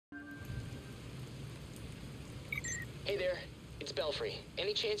Hey there, it's Belfry.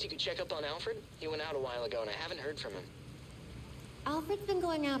 Any chance you could check up on Alfred? He went out a while ago and I haven't heard from him. Alfred's been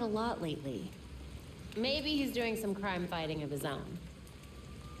going out a lot lately. Maybe he's doing some crime fighting of his own.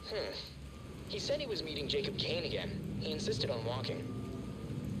 He said he was meeting Jacob Kane again. He insisted on walking.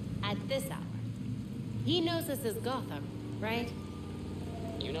 At this hour. He knows this is Gotham, right?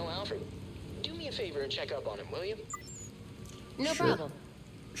 You know Alfred? Do me a favor and check up on him, will you? No problem.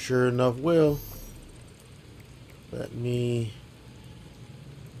 Sure enough, will. Let me...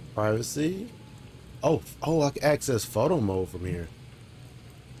 Privacy? Oh, I can access photo mode from here.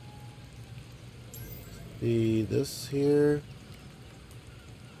 See this here.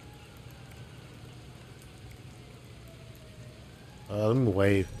 Let me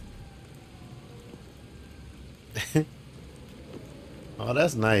wave. Oh,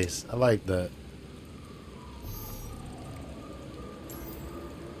 that's nice. I like that.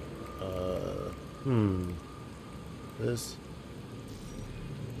 This.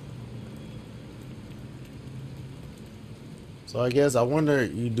 So I wonder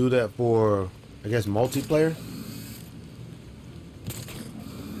you do that for, I guess, multiplayer?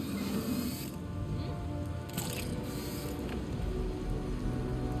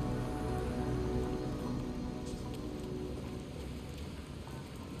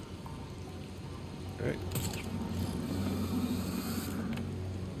 Alright.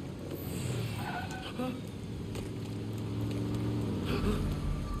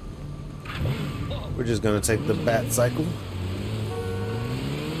 We're just gonna take the bat cycle.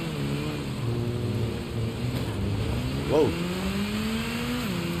 Whoa.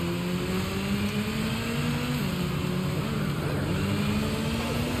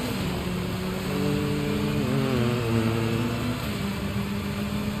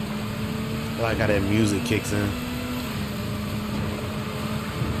 I like how that music kicks in.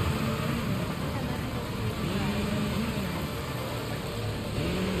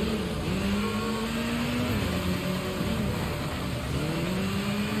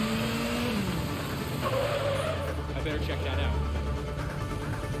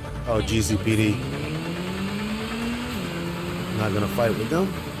 Oh, GCPD. Not gonna fight with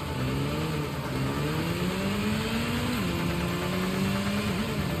them.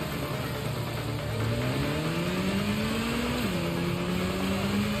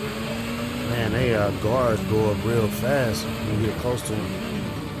 Man, they guards go up real fast when you get close to them.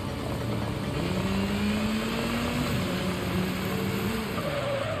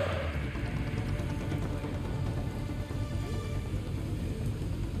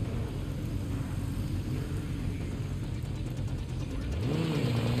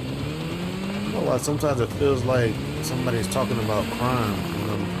 Sometimes it feels like somebody's talking about crime when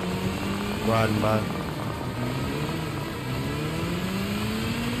I'm riding by.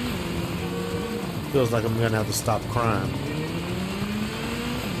 Feels like I'm gonna have to stop crime.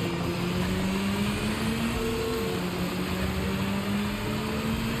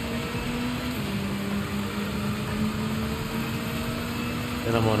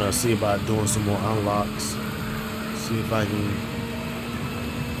 Then I'm gonna see about doing some more unlocks. See if I can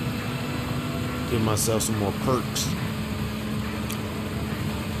give myself some more perks.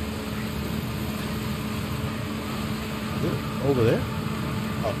 Over there?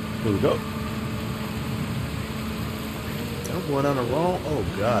 Oh, here we go. I'm going down the wrong. Oh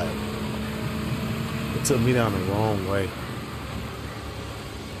God! It took me down the wrong way.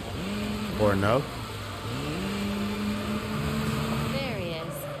 Or no? There he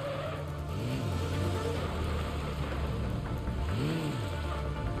is.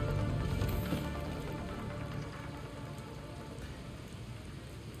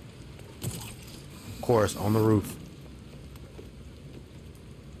 Of course, on the roof.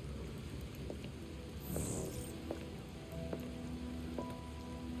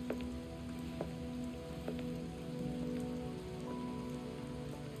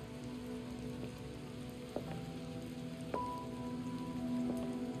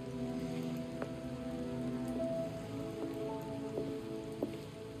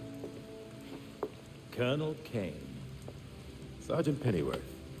 Colonel Kane. Sergeant Pennyworth.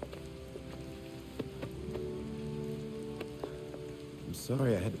 I'm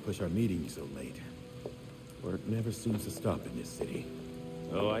sorry I had to push our meeting so late. Work never seems to stop in this city.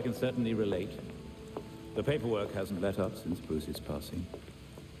 Oh, I can certainly relate. The paperwork hasn't let up since Bruce's passing.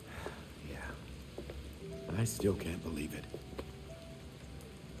 Yeah. I still can't believe it.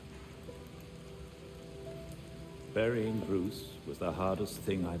 Burying Bruce was the hardest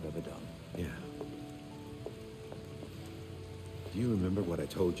thing I've ever done. Yeah. Do you remember what I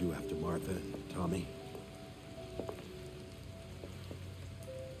told you after Martha and Tommy?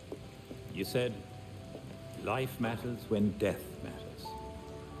 You said Life matters when death matters.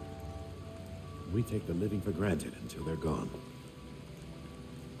 We take the living for granted until they're gone.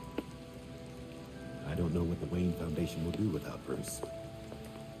 I don't know what the Wayne Foundation will do without Bruce.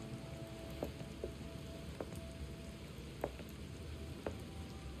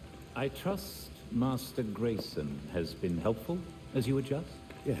 I trust Master Grayson has been helpful as you adjust?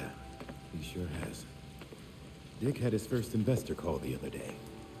 Yeah, he sure has. Dick had his first investor call the other day.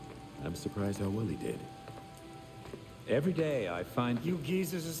 I'm surprised how well he did. Every day I find You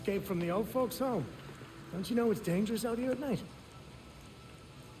geezers escaped from the old folks' home. Don't you know it's dangerous out here at night?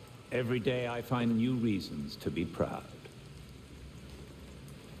 Every day I find new reasons to be proud.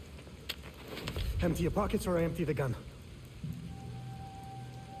 Empty your pockets or I empty the gun.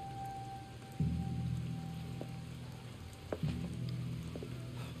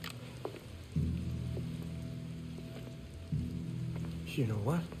 You know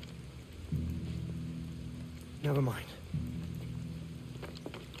what? Never mind.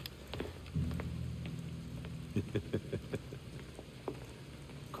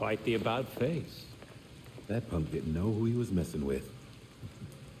 Quite the about face. That punk didn't know who he was messing with.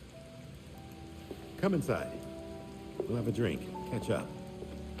 Come inside. We'll have a drink, catch up.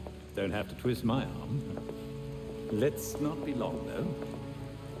 Don't have to twist my arm. Let's not be long, though.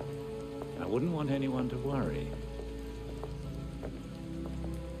 I wouldn't want anyone to worry.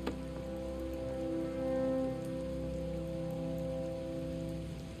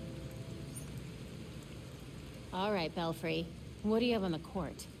 All right, Belfry. What do you have on the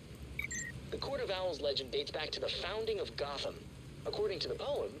court? The Court of Owls legend dates back to the founding of Gotham. According to the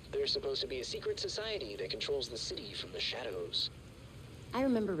poem, there's supposed to be a secret society that controls the city from the shadows. I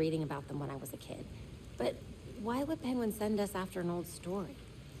remember reading about them when I was a kid. But why would Penguin send us after an old story?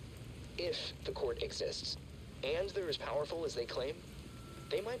 If the court exists, and they're as powerful as they claim,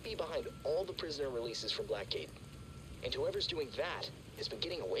 they might be behind all the prisoner releases from Blackgate. And whoever's doing that has been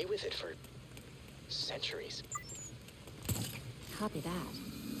getting away with it for centuries. Copy that.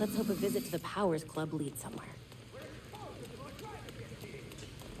 Let's hope a visit to the Powers Club leads somewhere.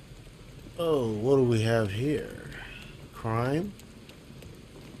 Oh, what do we have here? Crime?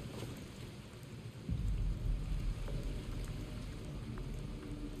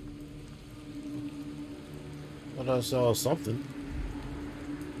 Thought I saw something.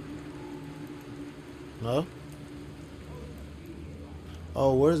 No?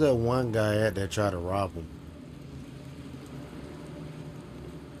 Oh, where's that one guy at that tried to rob him?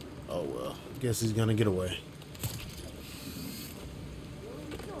 Oh well, guess he's gonna get away.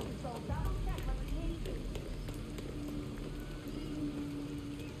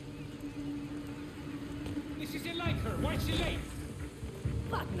 This isn't like her. Why's she late?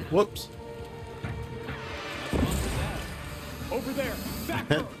 Whoops. Over there. Back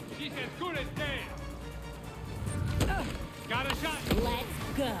her. She's as good as dead. Got a shot.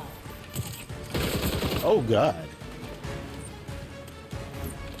 Let's go. Oh God.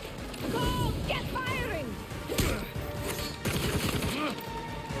 Go! Get firing!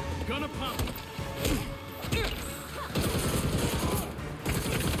 Gonna pump.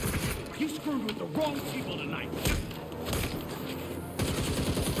 You screwed with the wrong people tonight.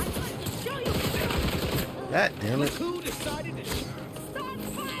 I'm going to show you! God damn it. Who decided to Start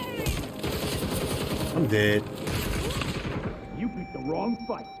firing! I'm dead. You picked the wrong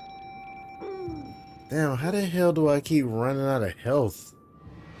fight. Damn, how the hell do I keep running out of health?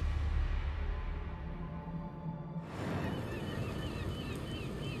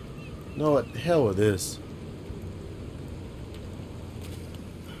 No, what the hell with this?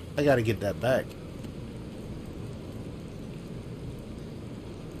 I gotta get that back.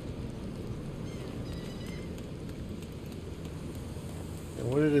 And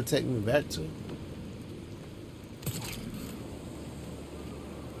where did it take me back to?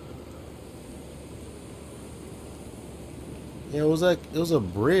 Yeah, it was like it was a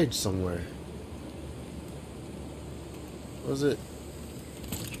bridge somewhere. Was it?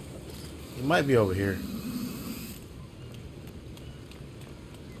 It might be over here.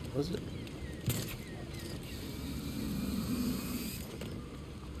 Was it?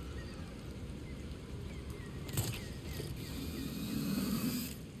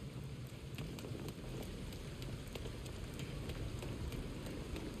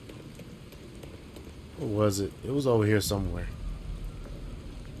 Or was it? It was over here somewhere.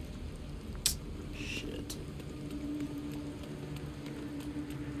 Shit.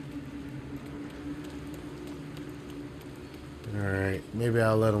 Alright, maybe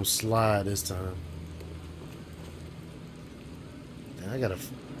I'll let him slide this time. I gotta...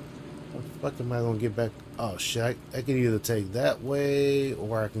 How the fuck am I gonna get back? Oh shit, I can either take that way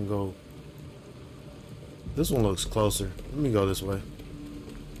or I can go This one looks closer. Let me go this way.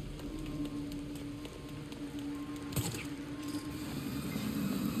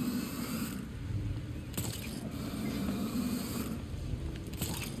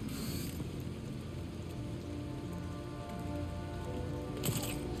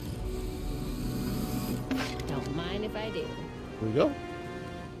 Don't mind if I do. Here we go.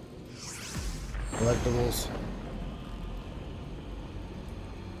 Collectibles.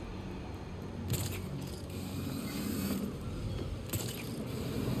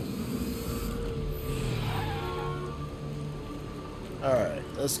 All right,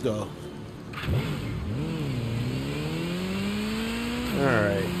 let's go. All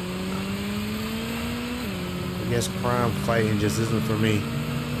right. I guess crime fighting just isn't for me.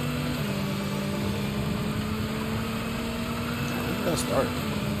 Let's start.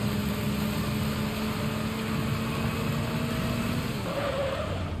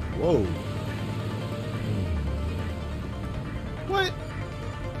 Whoa. What?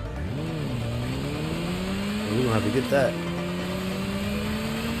 We're gonna have to get that.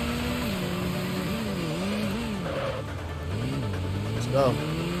 Let's go.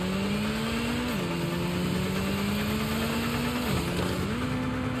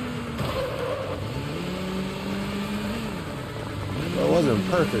 Well, it wasn't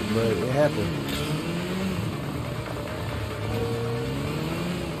perfect, but it happened.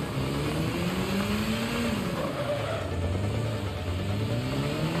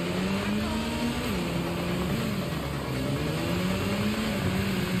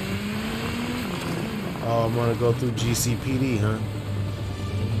 Oh, I'm gonna go through GCPD, huh?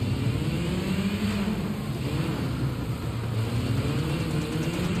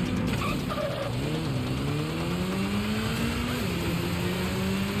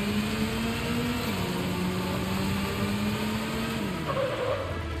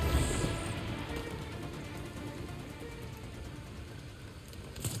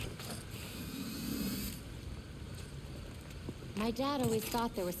 My dad always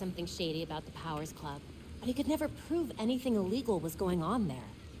thought there was something shady about the Powers Club, but he could never prove anything illegal was going on there.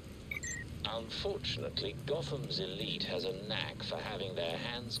 Unfortunately, Gotham's elite has a knack for having their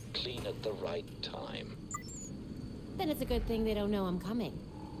hands clean at the right time. Then it's a good thing they don't know I'm coming.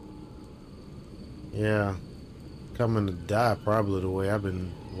 Yeah. Coming to die, probably the way I've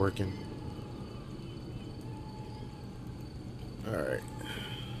been working. All right.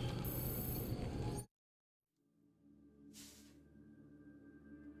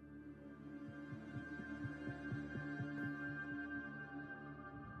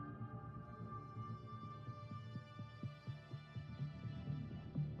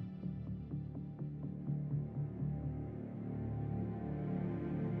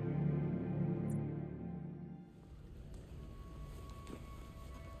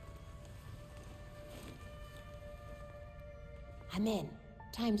 I'm in.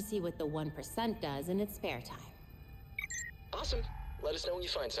 Time to see what the 1% does in its spare time. Awesome. Let us know when you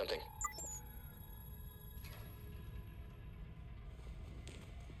find something.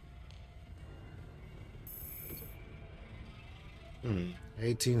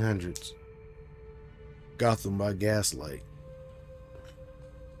 1800s. Gotham by gaslight.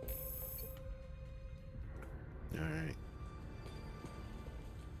 All right.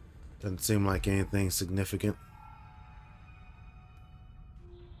 Doesn't seem like anything significant.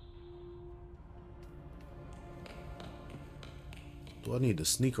 Do I need to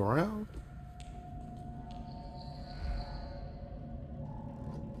sneak around?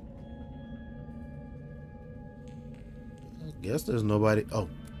 I guess there's nobody. Oh,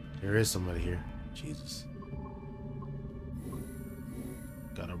 there is somebody here. Jesus.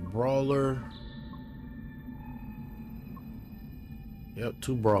 Got a brawler. Yep,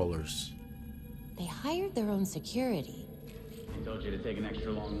 2 brawlers. They hired their own security. They told you to take an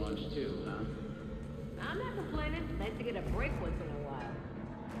extra long lunch too, huh? I'm not complaining. Nice to get a break once in a while.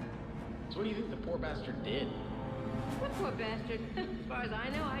 So what do you think the poor bastard did? What poor bastard? As far as I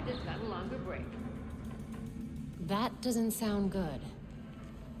know, I just got a longer break. That doesn't sound good.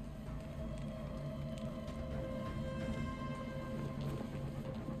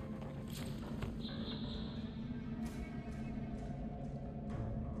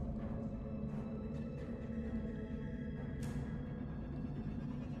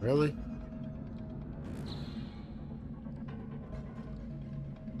 Really?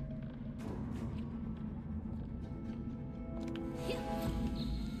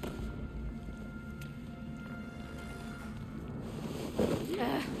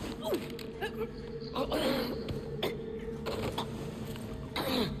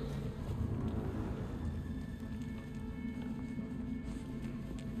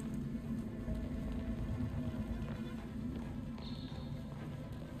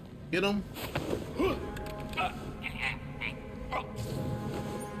 Get him.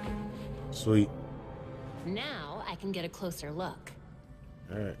 Sweet. Now I can get a closer look.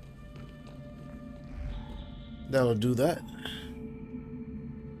 All right. That'll do that.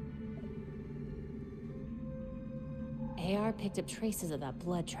 AR picked up traces of that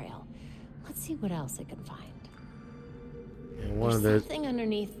blood trail. Let's see what else it can find. And one of There's the something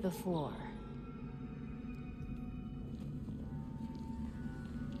underneath the floor.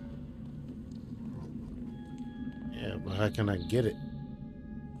 yeah, but how can I get it?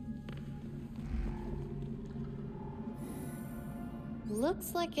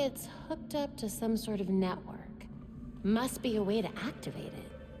 Looks like it's hooked up to some sort of network. Must be a way to activate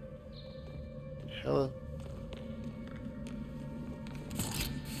it. Hello.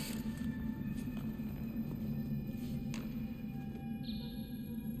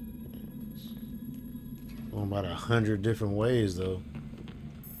 Going about 100 different ways though.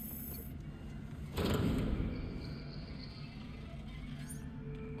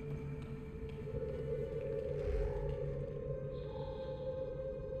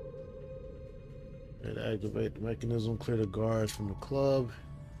 Activate the mechanism, clear the guards from the club,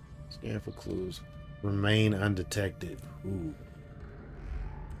 scan for clues, remain undetected. Ooh.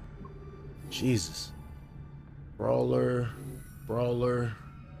 Jesus. Brawler.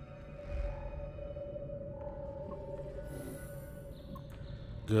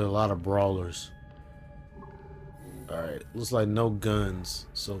 Good, a lot of brawlers. Alright, looks like no guns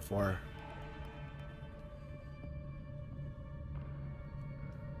so far.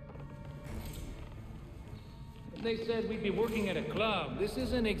 They said we'd be working at a club. This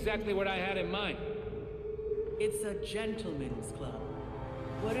isn't exactly what I had in mind. It's a gentleman's club.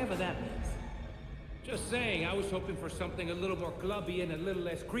 Whatever that means. Just saying, I was hoping for something a little more clubby and a little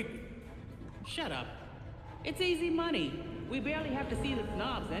less creepy. Shut up. It's easy money. We barely have to see the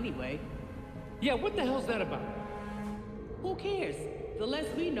snobs anyway. Yeah, what the hell's that about? Who cares? The less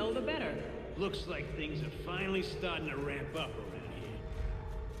we know, the better. Looks like things are finally starting to ramp up around here.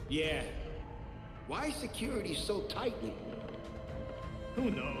 Yeah. Why is security so tightly? Who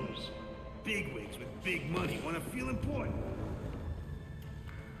knows? Bigwigs with big money want to feel important.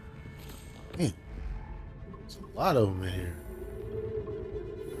 Man, there's a lot of them in here.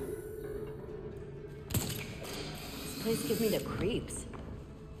 This place gives me the creeps.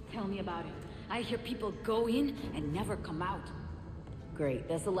 Tell me about it. I hear people go in and never come out. Great,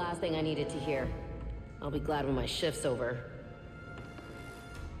 that's the last thing I needed to hear. I'll be glad when my shift's over.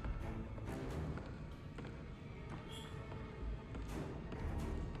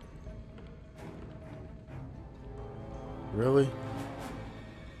 Really?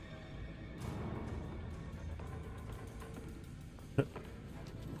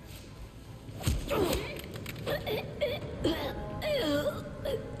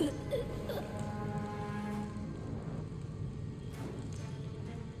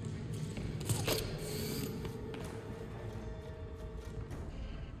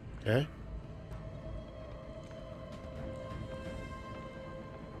 Okay.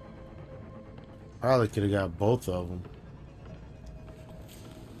 Probably could have got both of them.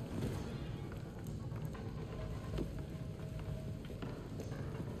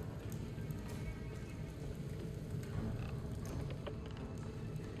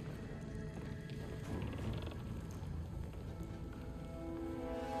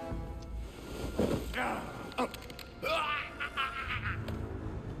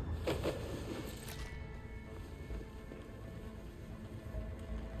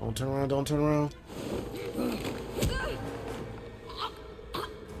 Don't turn around, don't turn around.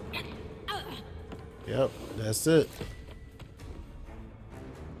 Yep, that's it.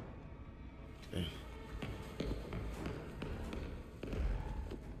 Okay.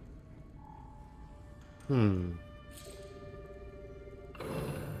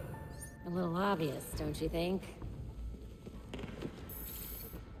 A little obvious, don't you think?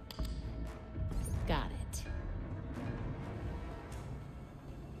 Got it.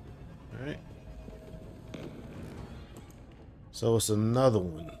 All right. So it's another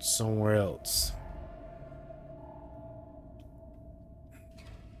one somewhere else.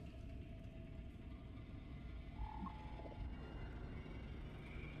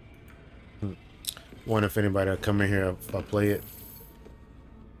 Wonder if anybody will come in here if I play it.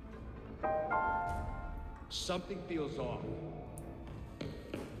 Something feels off.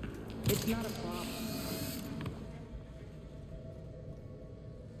 It's not a problem.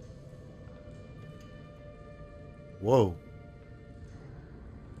 Whoa.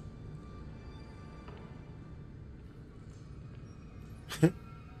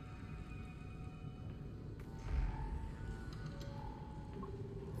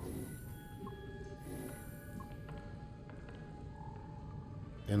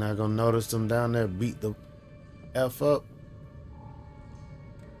 not gonna notice them down there beat the F up.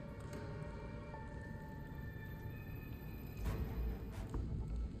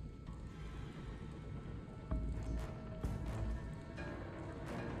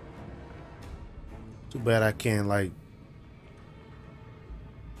 Too bad I can't, like...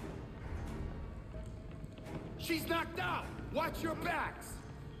 She's knocked out! Watch your backs!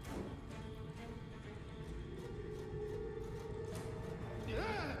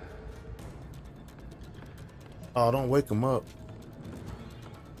 Oh, don't wake him up.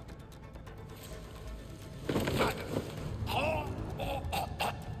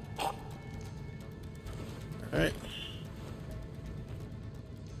 Alright.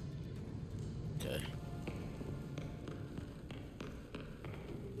 Okay.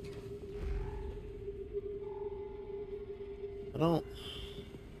 I don't...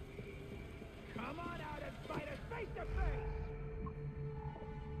 Come on out and fight us face to face!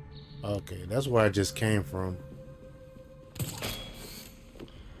 Okay, that's where I just came from.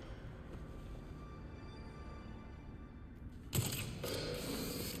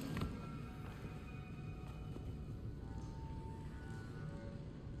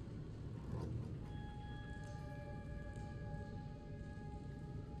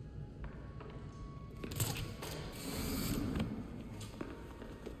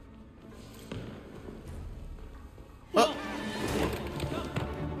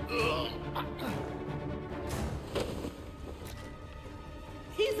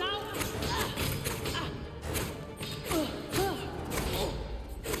 He's out!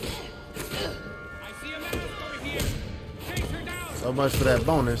 I see a mask over here! Chase her down! So much for that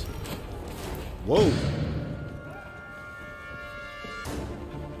bonus. Whoa.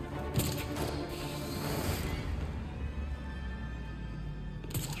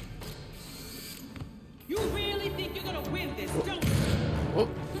 You really think you're gonna win this, don't you? Oh.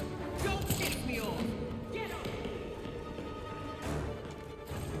 Don't piss me off! Get up!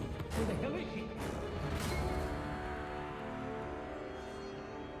 Who the hell is she?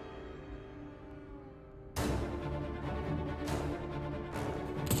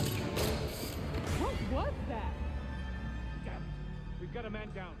 What was that? Damn it. We've got a man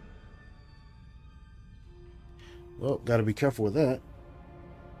down. Well, gotta be careful with that.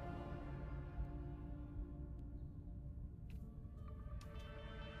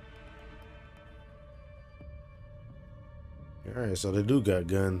 Alright, so they do got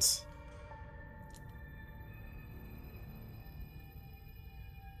guns.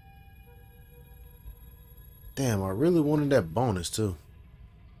 Damn, I really wanted that bonus too.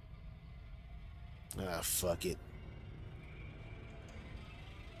 Ah, fuck it.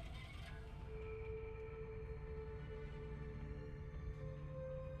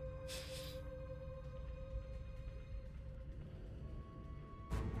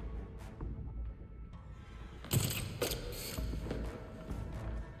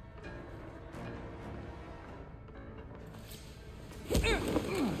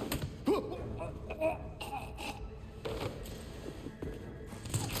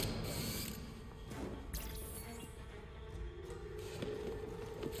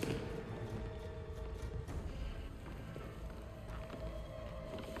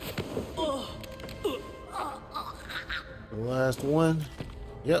 The last one.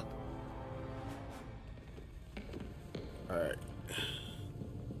 Yep. Alright.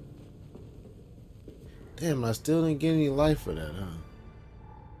 Damn, I still didn't get any life for that, huh?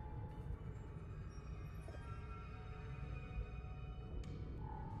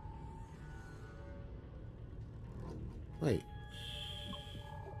 Wait.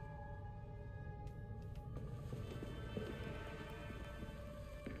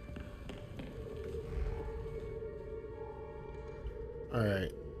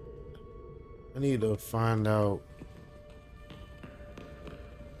 Alright. I need to find out.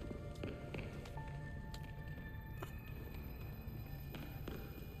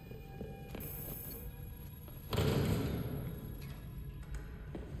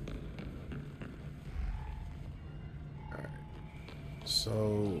 Alright.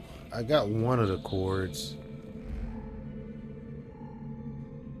 So I got one of the chords.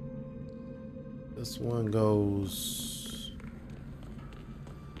 This one goes.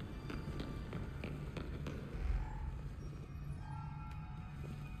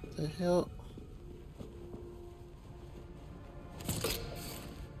 The hell?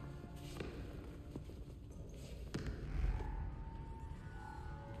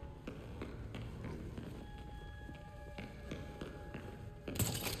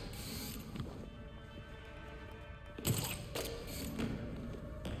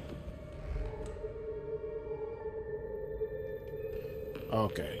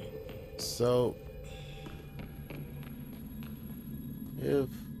 Okay. So if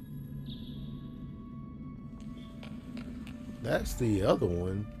that's the other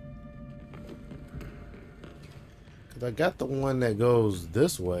one, because I got the one that goes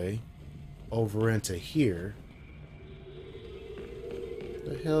this way over into here.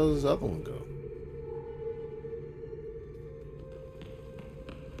 Where the hell does the other one go?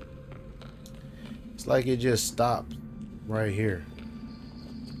 It's like it just stopped right here.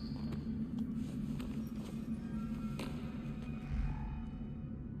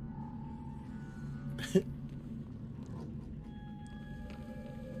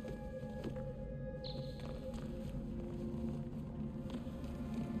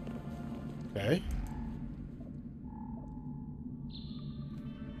 Okay.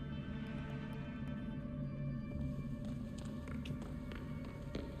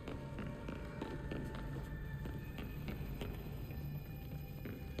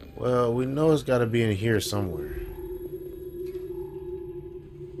 Well, we know it's got to be in here somewhere.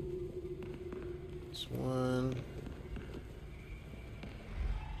 This one.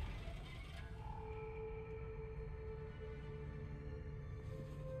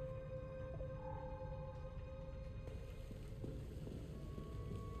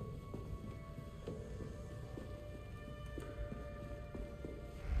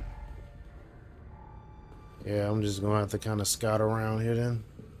 Yeah, I'm just going to have to kind of scout around here then.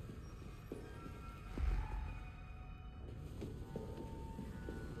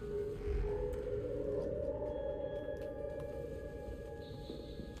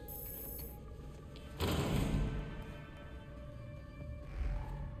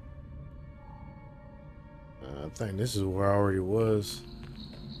 I think this is where I already was.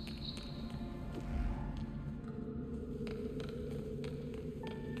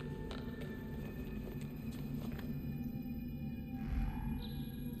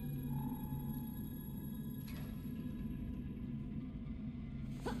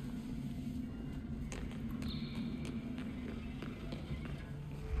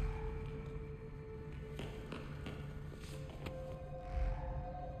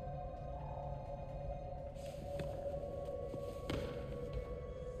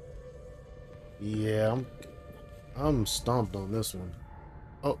 Yeah, I'm stomped on this one.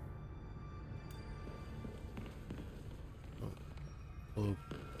 Oh. Well,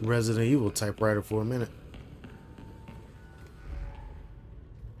 Resident Evil typewriter for a minute.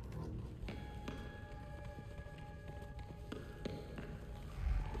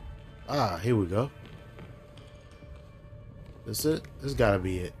 Ah, here we go. This it? This gotta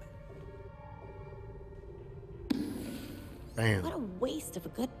be it. Bam. What a waste of a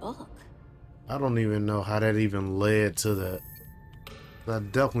good book. I don't even know how that even led to that. I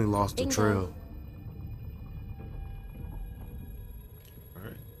definitely lost the trail.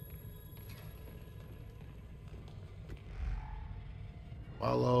 Alright.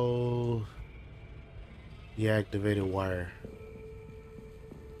 Follow the activated wire.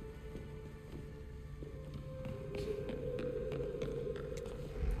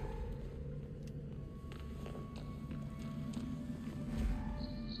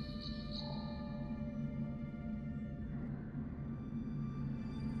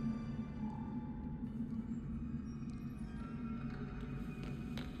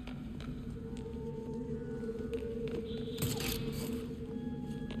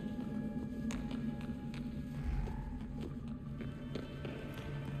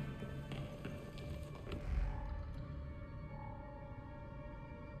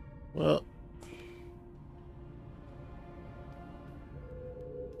 Well,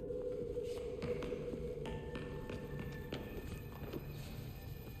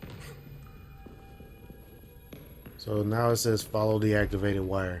 so now it says follow the activated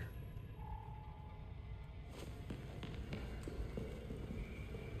wire.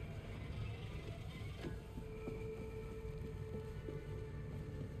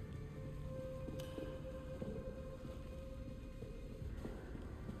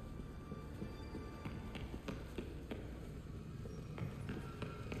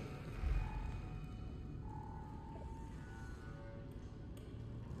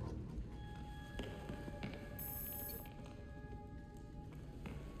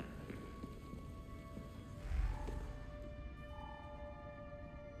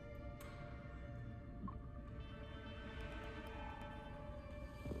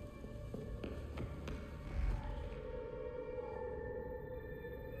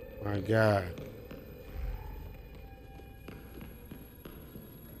 My God.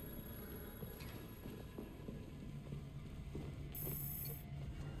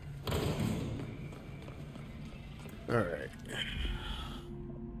 All right.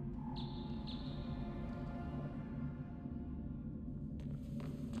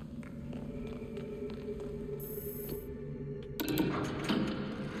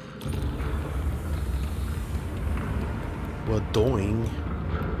 Doing.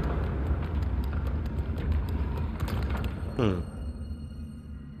 A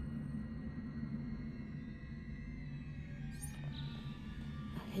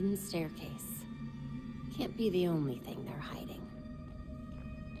hidden staircase. Can't be the only thing they're hiding.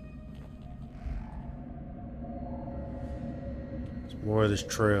 There's more of this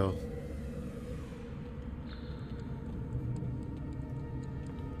trail.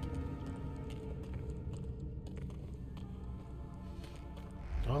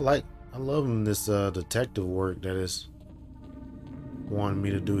 I love this detective work that is wanting me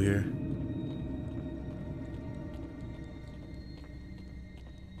to do here.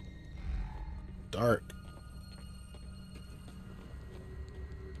 Dark.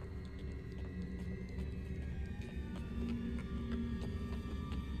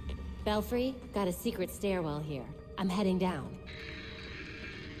 Belfry, got a secret stairwell here. I'm heading down.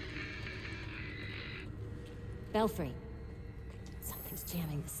 Belfry. Something's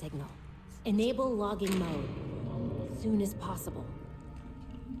jamming the signal. Enable logging mode. As soon as possible.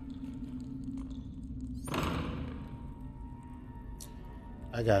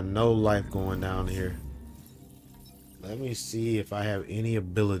 I got no life going down here. Let me see if I have any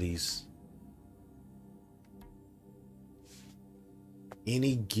abilities.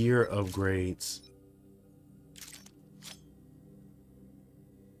 Any gear upgrades.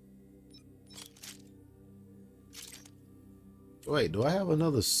 Wait, do I have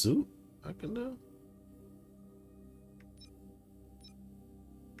another suit I can do?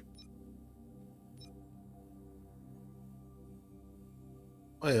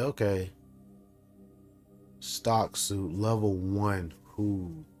 Wait, okay. Stock suit, level 1.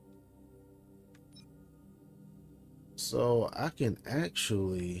 Who? So I can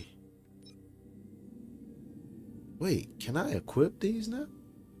actually... Wait, can I equip these now?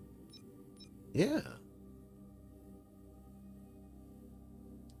 Yeah.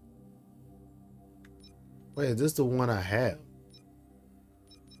 Wait, is this the one I have?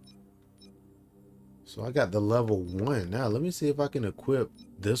 So I got the level 1. Now let me see if I can equip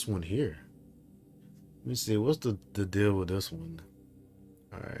this one here. Let me see, what's the deal with this one?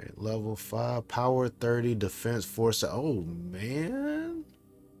 Alright, level 5, power 30, defense force. Oh man.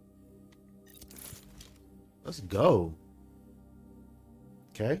 Let's go.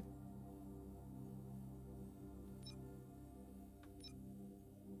 Okay.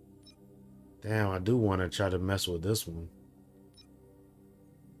 Damn, I do want to try to mess with this one.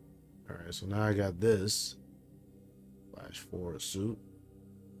 Alright, so now I got this. Flash forward suit.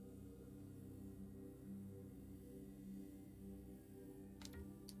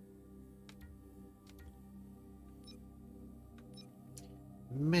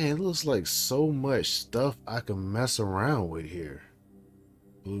 Man, it looks like so much stuff I can mess around with here.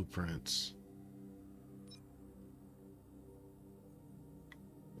 Blueprints.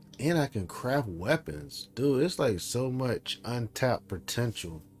 And I can craft weapons. Dude, it's like so much untapped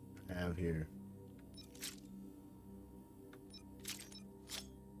potential I have here.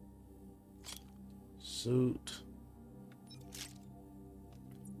 Suit.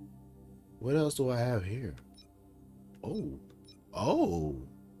 What else do I have here? Oh. Oh.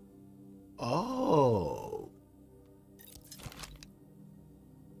 Oh.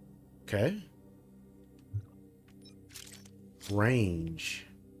 Okay. Range.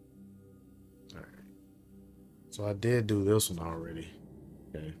 All right. So I did do this one already.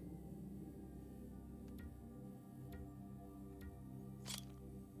 Okay.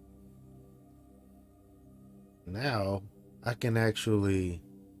 Now I can actually...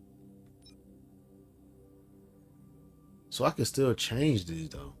 So I can still change these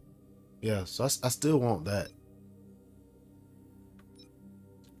though. Yeah, so I still want that.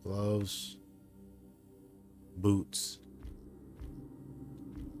 Gloves. Boots.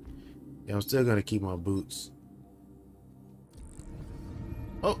 Yeah, I'm still gonna keep my boots.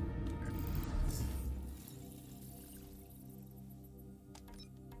 Oh.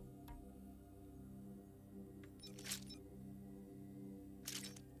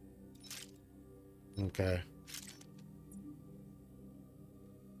 Okay.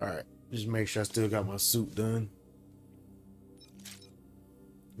 Alright, just make sure I still got my suit done.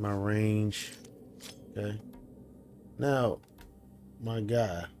 My range. Okay. Now, my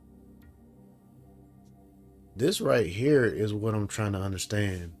guy. This right here is what I'm trying to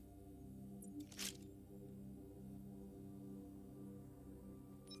understand.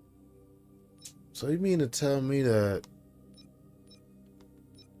 So you mean to tell me that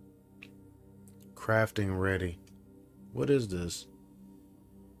crafting ready? What is this?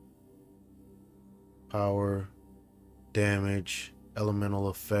 Power, damage, elemental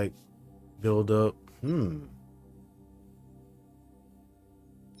effect, build up.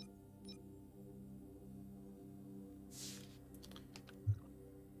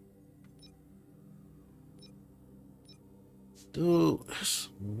 Dude,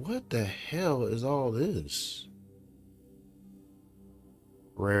 what the hell is all this?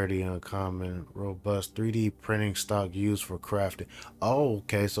 Rarity uncommon, robust 3D printing stock used for crafting. Oh,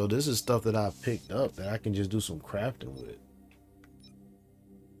 okay, so this is stuff that I picked up that I can just do some crafting with.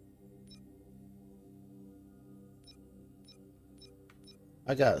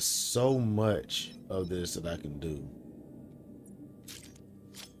 I got so much of this that I can do.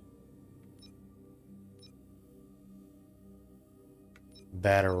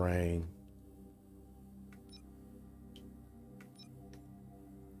 Batarang.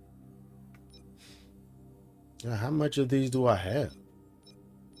 Yeah, how much of these do I have?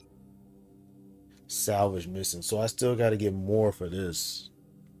 Salvage missing, so I still got to get more for this.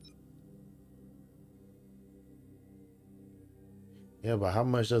 Yeah, but how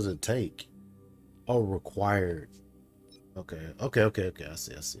much does it take? Oh, required. Okay.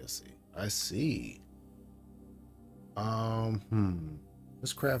 I see.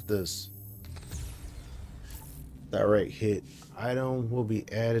 Let's craft this. Direct hit. Item will be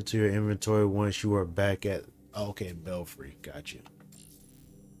added to your inventory once you are back at... Okay, Belfry. Got you.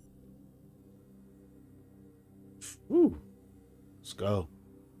 Woo. Let's go.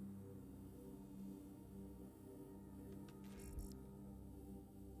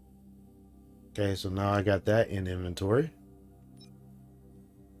 Okay, so now I got that in inventory.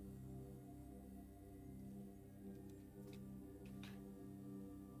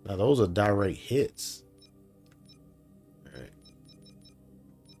 Now those are direct hits. All right.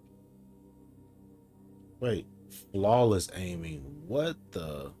 Wait, flawless aiming. What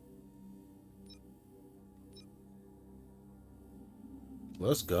the?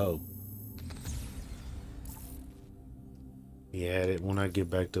 Let's go. He had it when I get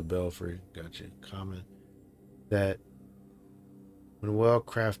back to Belfry. Gotcha. Comment that when well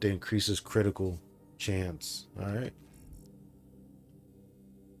crafted increases critical chance. All right.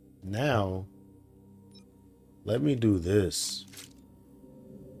 Now, let me do this.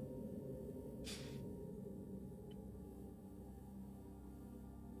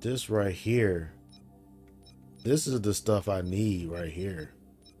 This right here. This is the stuff I need right here.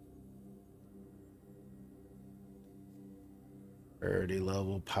 Rarity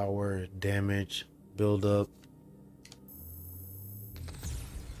level, power, damage, build up.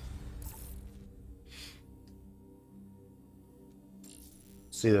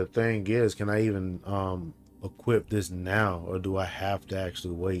 See, the thing is, can I even equip this now, or do I have to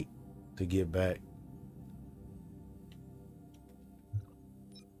actually wait to get back?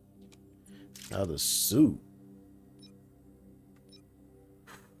 Now the suit.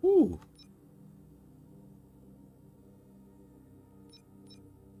 Whew.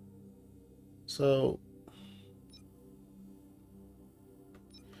 So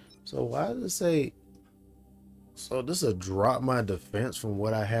why does it say? So this will drop my defense from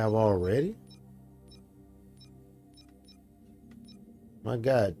what I have already? My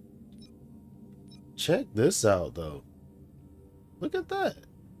God. Check this out though. Look at that.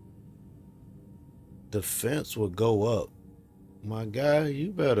 Defense will go up. My guy,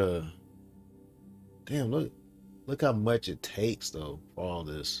 you better. Damn, look how much it takes though for all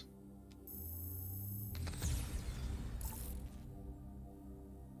this.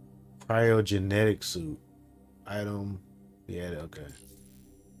 Cryogenetic suit. Item. Yeah, okay.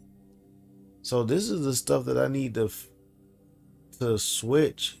 So this is the stuff that I need to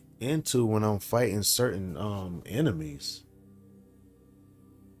switch into when I'm fighting certain enemies.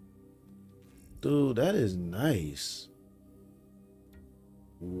 Dude, that is nice.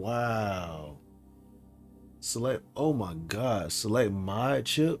 Wow. Select, oh my God, select mod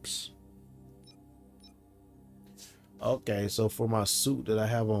chips. Okay, so for my suit that I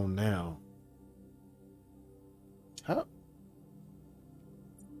have on now. How?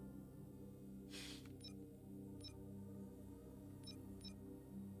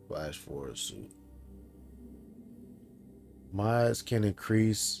 Flash forward suit. Mods can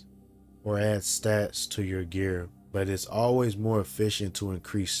increase or add stats to your gear, but it's always more efficient to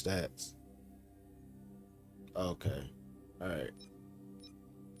increase stats. Okay. All right.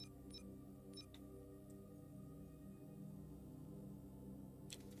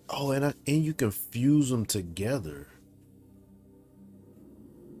 Oh, and you can fuse them together.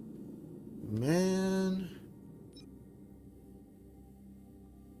 Man.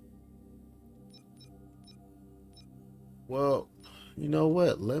 Well, you know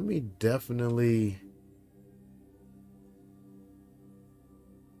what? Let me definitely...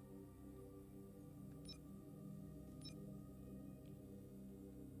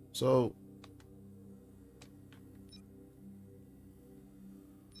 So...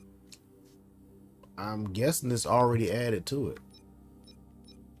 I'm guessing it's already added to it.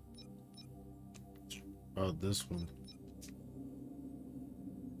 Oh, this one.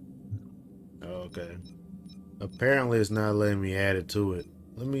 Okay. Apparently it's not letting me add it to it.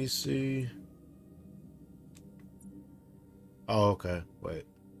 Let me see. Oh, okay. Wait.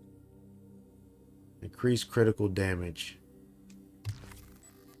 Increase critical damage.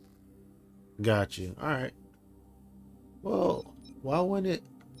 Got you. Alright. Well, why wouldn't it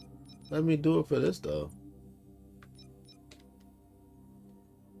let me do it for this though?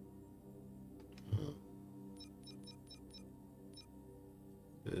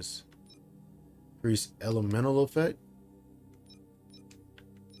 This increase elemental effect.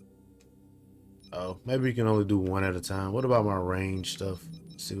 Oh, maybe you can only do one at a time. What about my range stuff?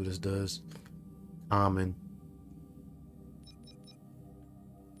 Let's see what this does. Common.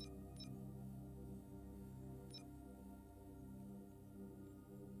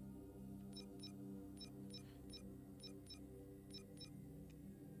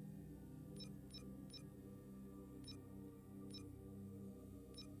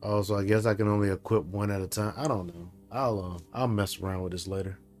 Oh, so I guess I can only equip one at a time. I don't know. I'll mess around with this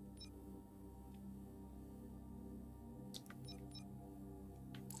later.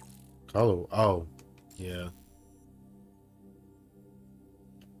 Color. Oh, yeah.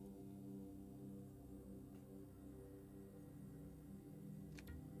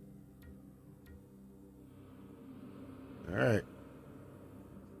 All right.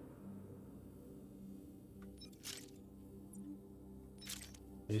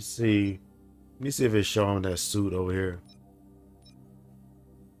 Let's see. Let me see if it's showing that suit over here.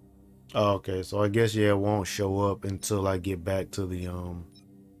 Oh, okay, so I guess yeah, it won't show up until I get back to the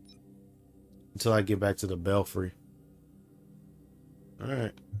belfry. All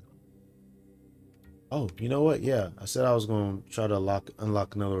right. Oh, you know what? Yeah, I said I was gonna try to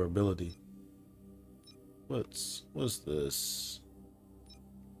unlock another ability. What's this?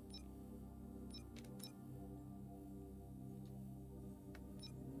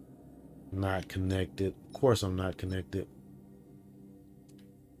 Not connected. Of course I'm not connected.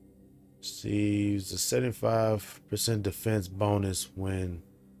 See, it's a 75% defense bonus when...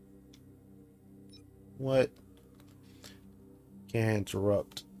 What? Can't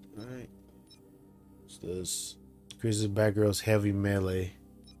interrupt. Alright. What's this? Increases Batgirl's heavy melee.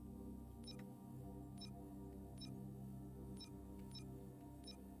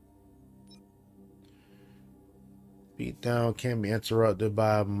 Beatdown can be interrupted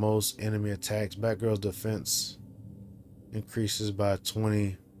by most enemy attacks. Batgirl's defense increases by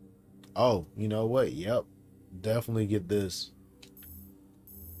 20. Oh, you know what? Yep. Definitely get this.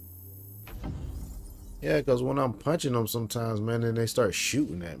 Yeah, because when I'm punching them sometimes, man, then they start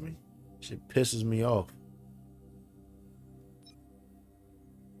shooting at me. Shit pisses me off.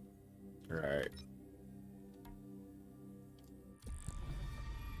 Alright.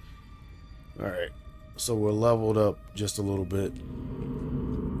 Alright. So we're leveled up just a little bit.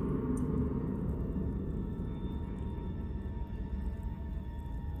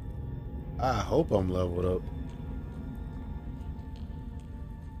 I hope I'm leveled up.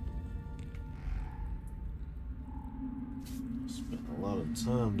 Spent a lot of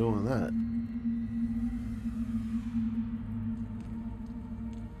time doing that.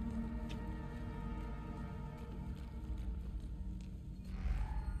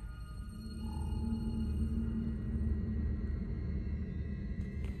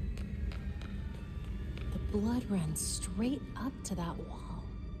 Blood ran straight up to that wall.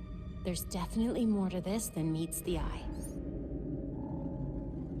 There's definitely more to this than meets the eye.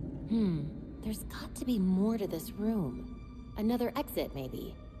 There's got to be more to this room. Another exit,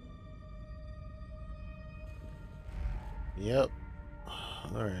 maybe. Yep.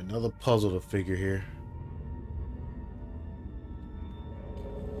 Alright, another puzzle to figure here.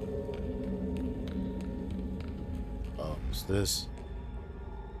 Oh, what's this?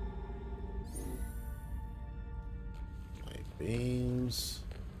 Beams.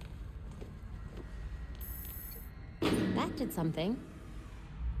 That did something.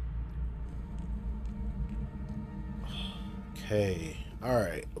 Okay. All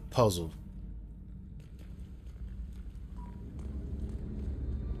right. A puzzle.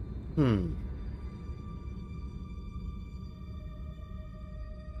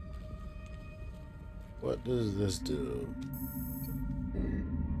 What does this do?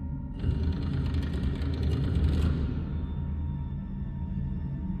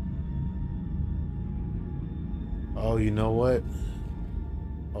 Oh, you know what?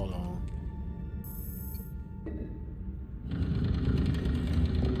 Hold on.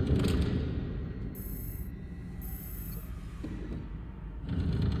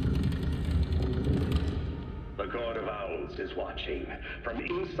 Owls is watching from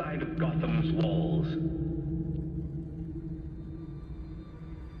inside of Gotham's walls.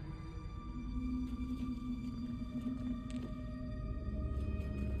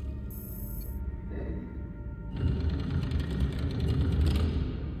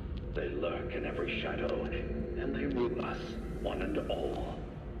 They lurk in every shadow, and they rule us, one and all.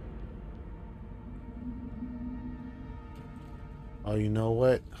 Oh, you know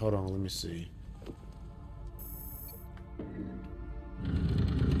what? Hold on, let me see.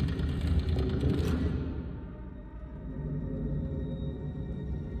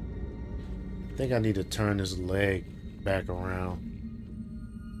 I think I need to turn this leg back around.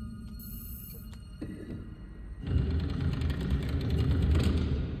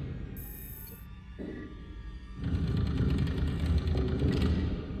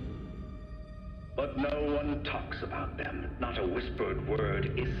 But no one talks about them. Not a whispered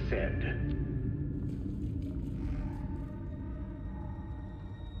word is said.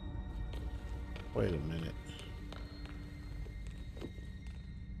 Wait a minute.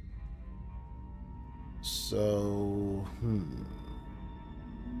 So, all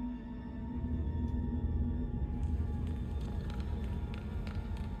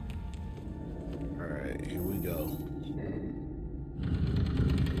right, here we go.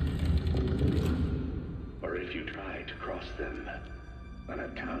 Or if you try to cross them, then a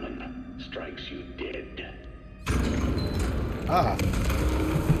cannon strikes you dead. Ah.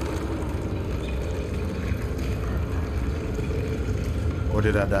 Or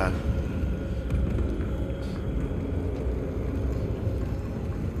did I die?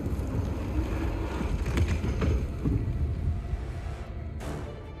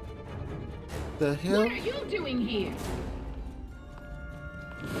 The hell? What are you doing here?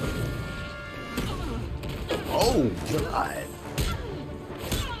 Oh, God.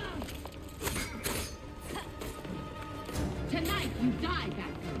 Tonight you die,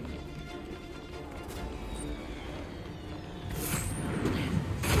 Batman.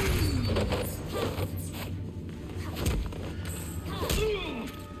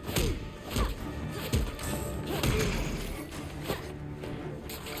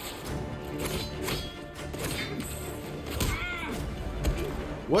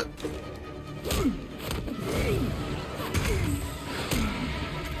 What?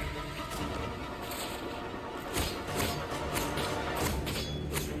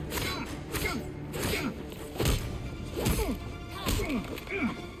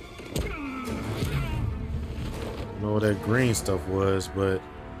 Know what that green stuff was, but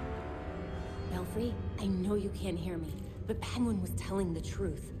Belfry, I know you can't hear me, but Penguin was telling the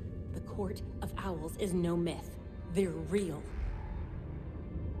truth. The Court of Owls is no myth. They're real.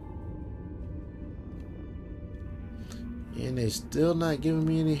 and they still not giving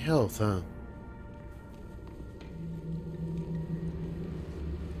me any health, huh?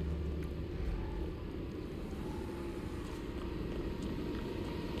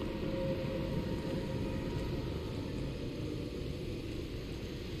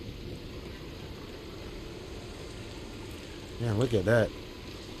 Man, look at that.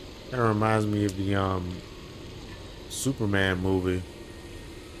 That reminds me of the Superman movie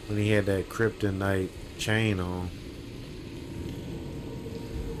when he had that kryptonite chain on.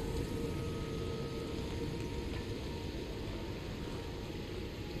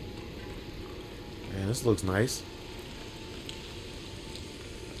 Man, this looks nice.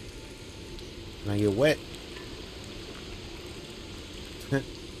 Can I get wet?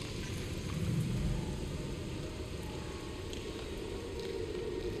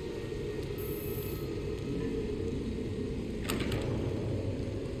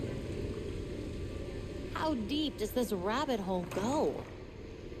 How deep does this rabbit hole go?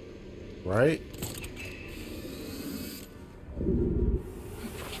 Right?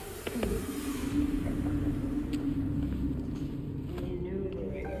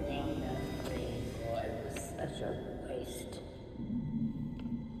 Maneuvering around that thing was such a waste.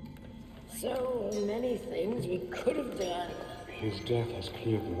 So many things we could have done. His death has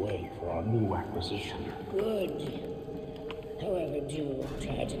cleared the way for our new acquisition. Good. However, do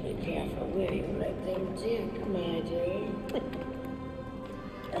try to be careful where you let them dig, my dear.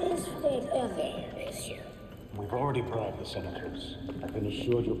 As for that other issue, We've already bribed the senators. I've been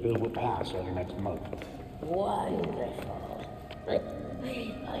assured your bill will pass early next month. wonderful. I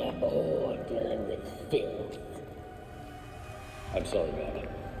am bored dealing with filth. I'm sorry, Batman.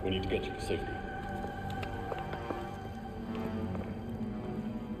 We need to get you to safety.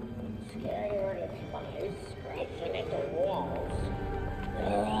 Scared of flies scratching at the walls.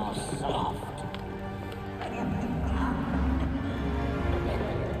 They're all soft.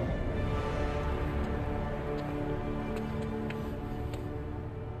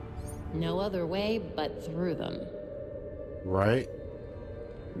 No other way but through them. Right?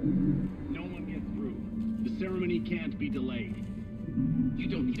 No one gets through. The ceremony can't be delayed. You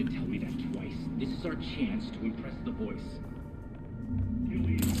don't need to tell me that twice. This is our chance to impress the voice. Kill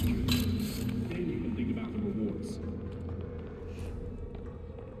the intruders. Then you can think about the rewards.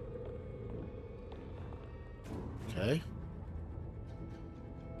 Okay.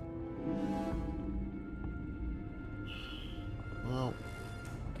 Well.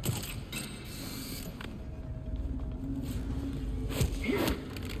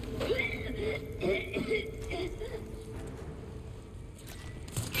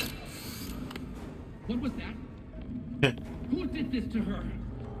 What was that? Who did this to her?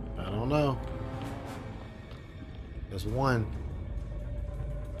 I don't know. There's one.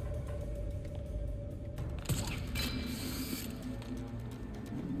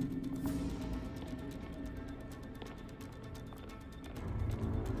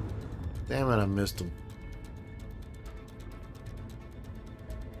 Damn it, I missed him.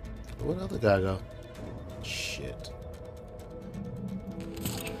 Where'd the other guy go? Shit.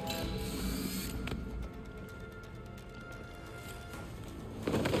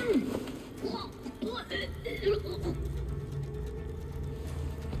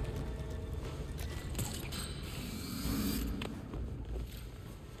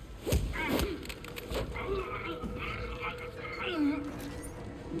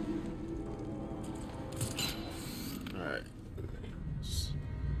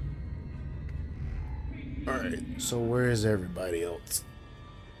 Alright, so where is everybody else?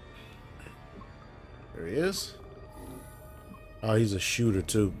 There he is. Oh, he's a shooter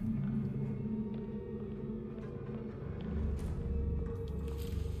too.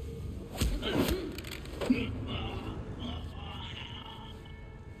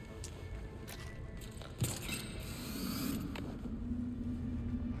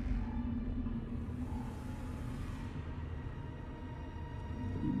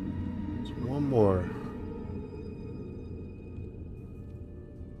 There's one more.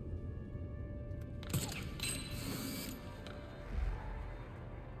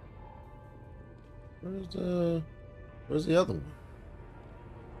 Where's the other one?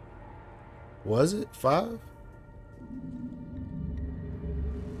 Was it 5?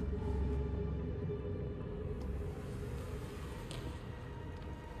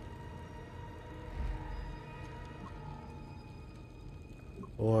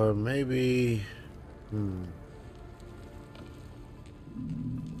 Or maybe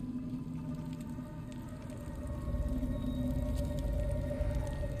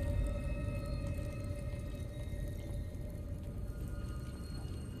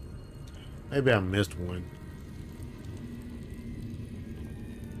maybe I missed one.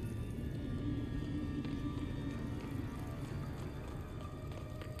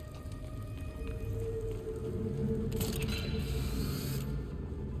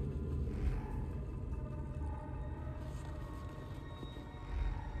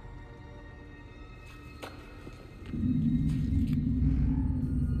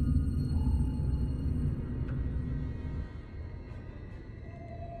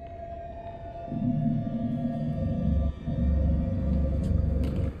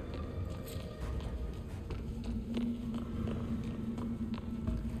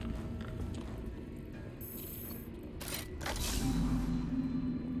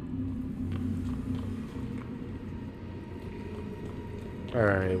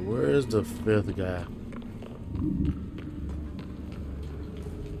 Alright, where's the 5th guy?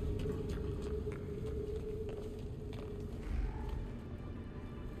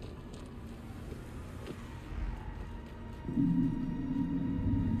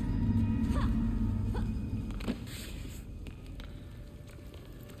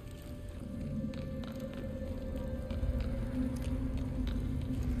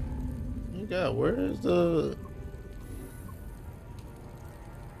 Yeah, where's the...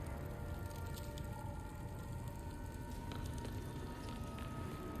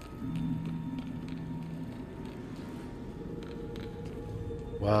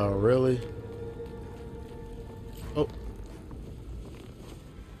 Wow, really? Oh.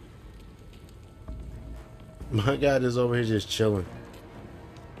 My guy is over here just chilling.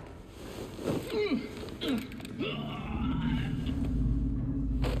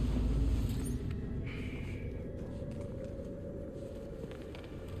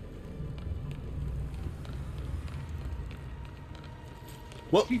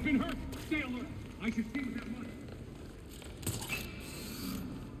 What? She's been hurt. Stay alert. I should see what that was.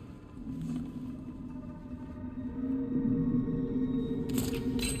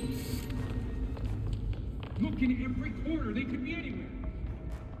 Look in every corner. They could be anywhere.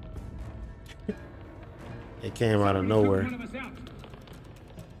 It came out of nowhere. One of us out.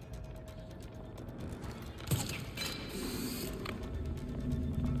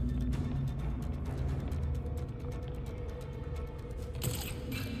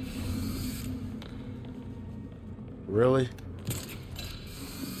 Really?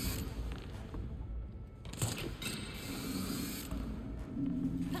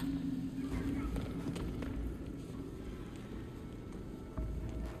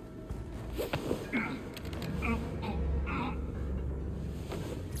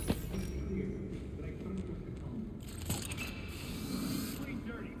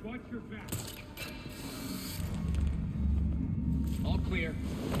 Watch your back. All clear.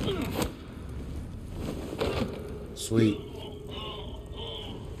 Sweet.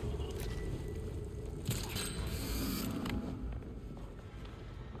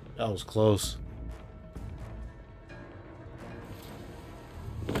 That was close.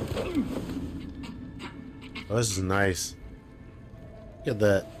 Oh, this is nice. Look at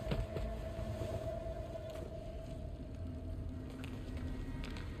that.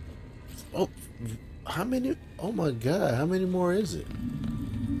 Oh, how many? Oh my God, how many more is it?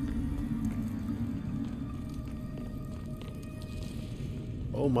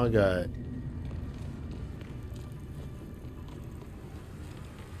 Oh my God.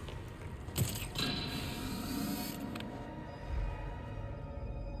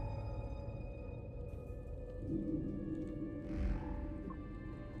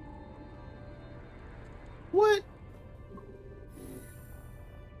 What?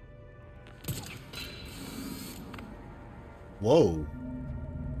 Whoa.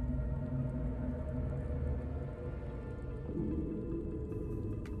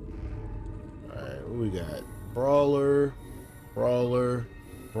 Alright, what we got? Brawler, brawler,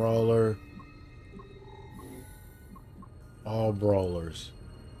 brawler. All brawlers.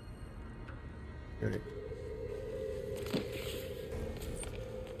 Okay.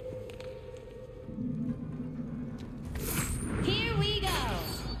 Here we go.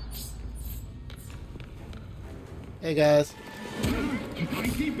 Hey guys. I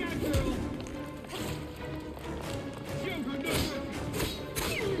keep that girl. Joker number.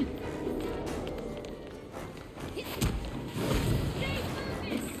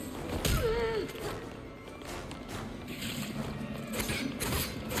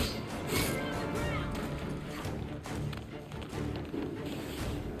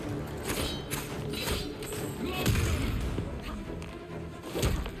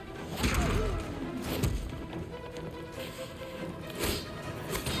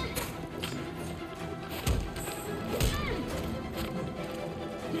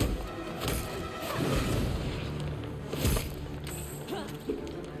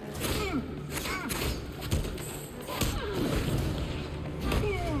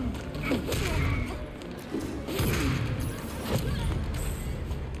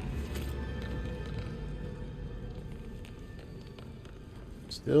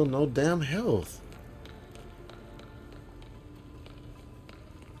 Still no damn health.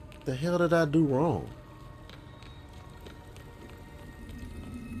 What the hell did I do wrong?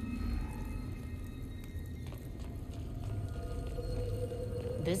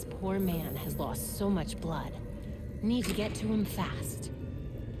 This poor man has lost so much blood. Need to get to him fast.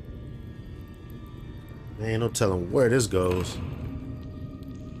 There ain't no telling where this goes.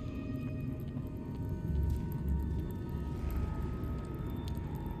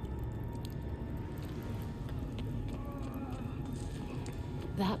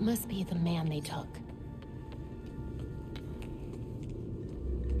 That must be the man they took.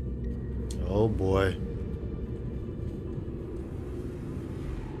 Oh boy.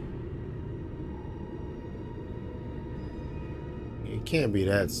 It can't be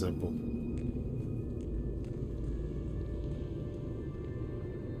that simple.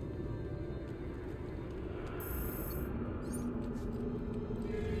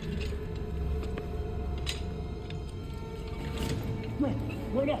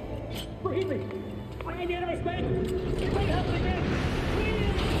 Wait up! Bring me! I need the enemy's back! Wait up again!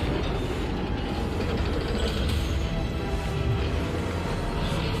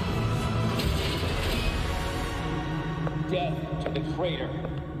 Death to the traitor.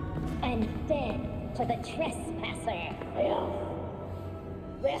 And dead to the trespasser.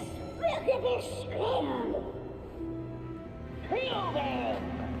 This filthy scum! Kill them!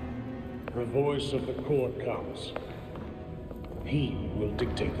 The voice of the court comes. He will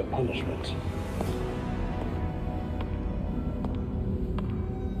dictate the punishment.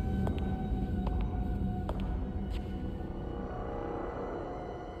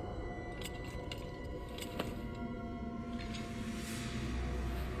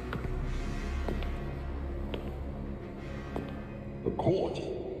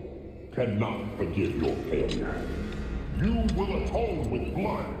 cannot forgive your failure. You will atone with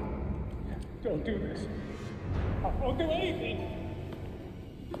blood. Don't do this. I won't do anything.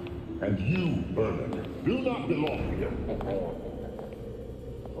 And you, Vernon, do not belong here.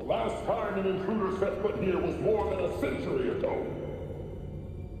 The last time an intruder set foot here was more than a century ago.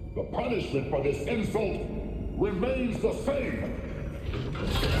 The punishment for this insult remains the same.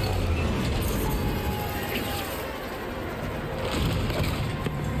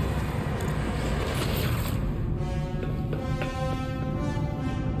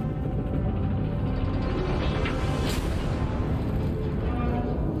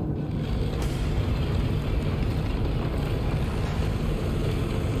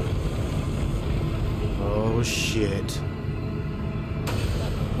 Oh shit.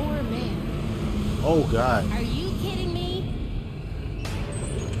 Poor man. Oh god. Are you kidding me?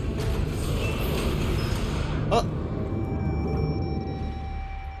 Oh.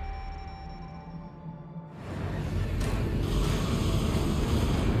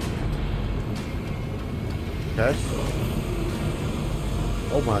 Okay.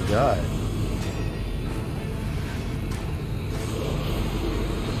 Oh my god.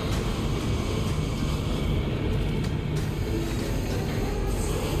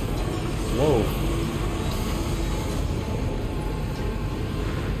 Whoa.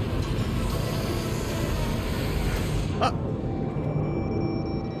 Ah.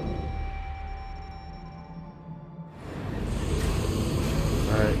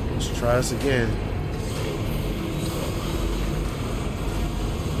 All right, let's try this again.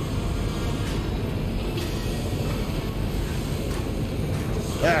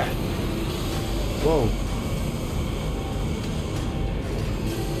 Ah. Whoa.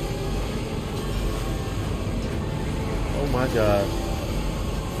 Oh my god.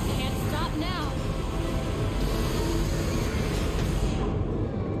 Can't stop now.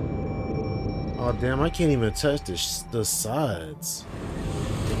 Oh damn, I can't even touch the sides.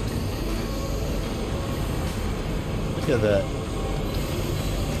 Look at that.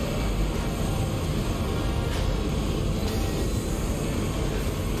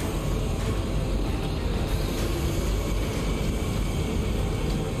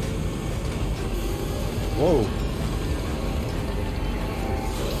 Whoa.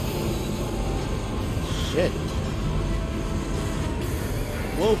 Shit.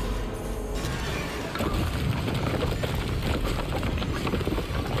 Whoa.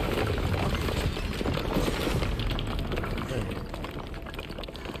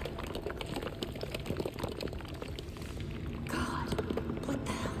 God, what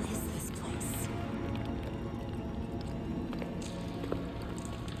the hell is this place?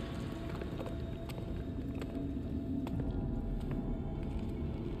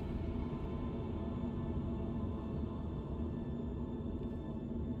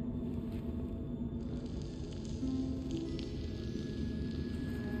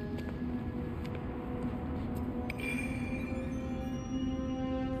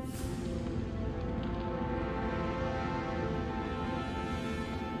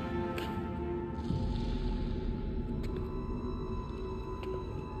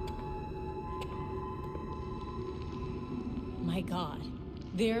 My God,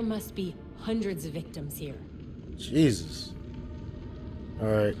 there must be hundreds of victims here. Jesus. All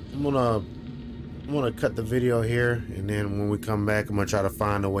right, I'm gonna cut the video here, and then when we come back, I'm gonna try to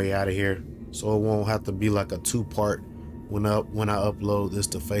find a way out of here, so it won't have to be like a two-part when I upload this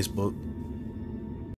to Facebook.